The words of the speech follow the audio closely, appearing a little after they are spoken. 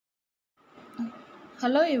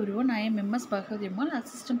Hello everyone, I am MS Bhagavathemal,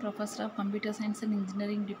 Assistant Professor of Computer Science and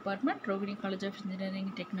Engineering Department, Rohini College of Engineering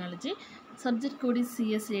and Technology. Subject code is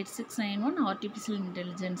CS8691 Artificial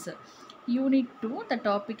Intelligence. Unit 2, the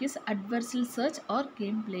topic is Adversarial Search or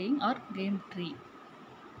Game Playing or Game Tree.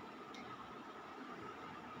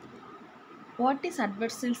 What is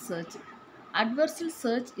adversarial search? Adversarial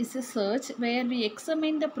search is a search where we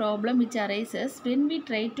examine the problem which arises when we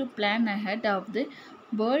try to plan ahead of the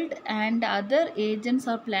world and other agents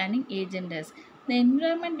or planning agents. The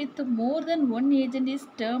environment with more than one agent is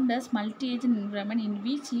termed as multi-agent environment in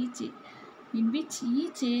which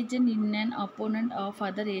each agent is an opponent of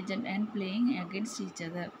other agent and playing against each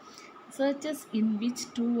other. Searches in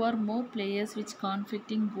which two or more players with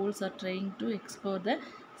conflicting goals are trying to explore the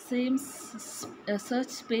same search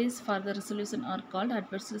space for the resolution are called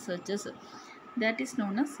adversarial searches, that is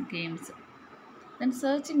known as games. Then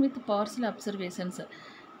searching with partial observations.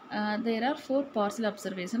 There are four partial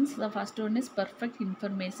observations. The first one is perfect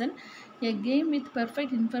information. A game with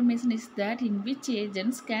perfect information is that in which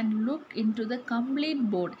agents can look into the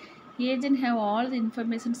complete board. Agents have all the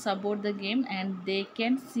information about the game and they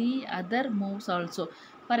can see other moves also.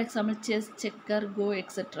 For example, chess, checker, go,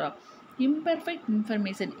 etc. Imperfect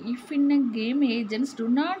information. If in a game agents do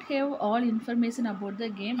not have all information about the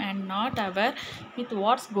game and not aware with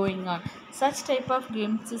what's going on, such type of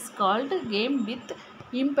games is called game with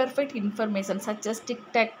imperfect information, such as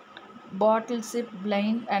tic tac, bottle sip,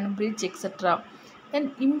 blind and bridge, etc.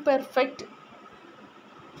 Then imperfect.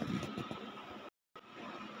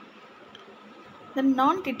 The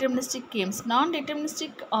non-deterministic games.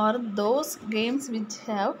 Non-deterministic are those games which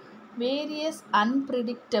have various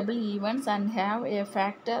unpredictable events and have a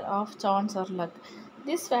factor of chance or luck.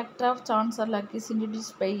 This factor of chance or luck is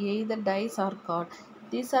introduced by either dice or card.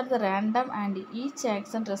 These are the random and each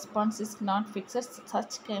action response is not fixed.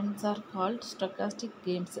 Such games are called stochastic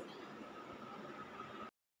games.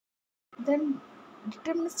 Then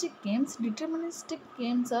deterministic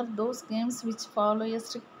games are those games which follow a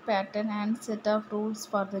strict pattern and set of rules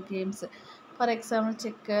for the games. For example,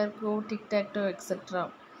 checker, go, tic tac toe,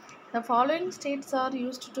 etc. The following states are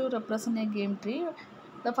used to represent a game tree.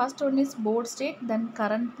 The first one is board state, then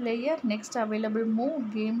current player, next available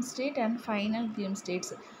move, game state, and final game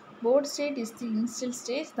states. Board state is the initial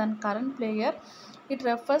stage, then current player. It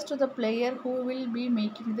refers to the player who will be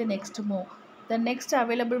making the next move. The next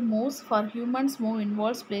available moves for humans move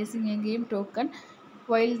involves placing a game token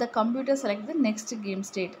while the computer selects the next game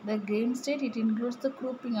state. The game state it includes the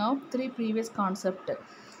grouping of three previous concepts.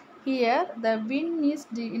 Here the win is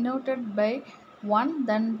denoted by 1,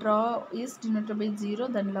 then draw is denoted by 0,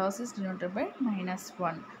 then loss is denoted by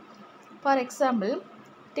 -1. For example,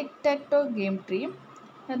 tic-tac-toe game tree.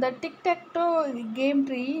 The tic-tac-toe game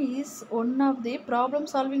tree is one of the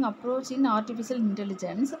problem-solving approach in artificial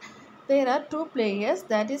intelligence. There are two players,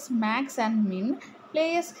 that is max and min.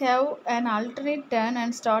 Players have an alternate turn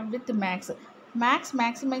and start with max. Max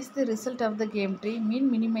maximizes the result of the game tree,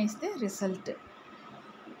 min minimizes the result.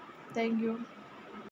 Thank you.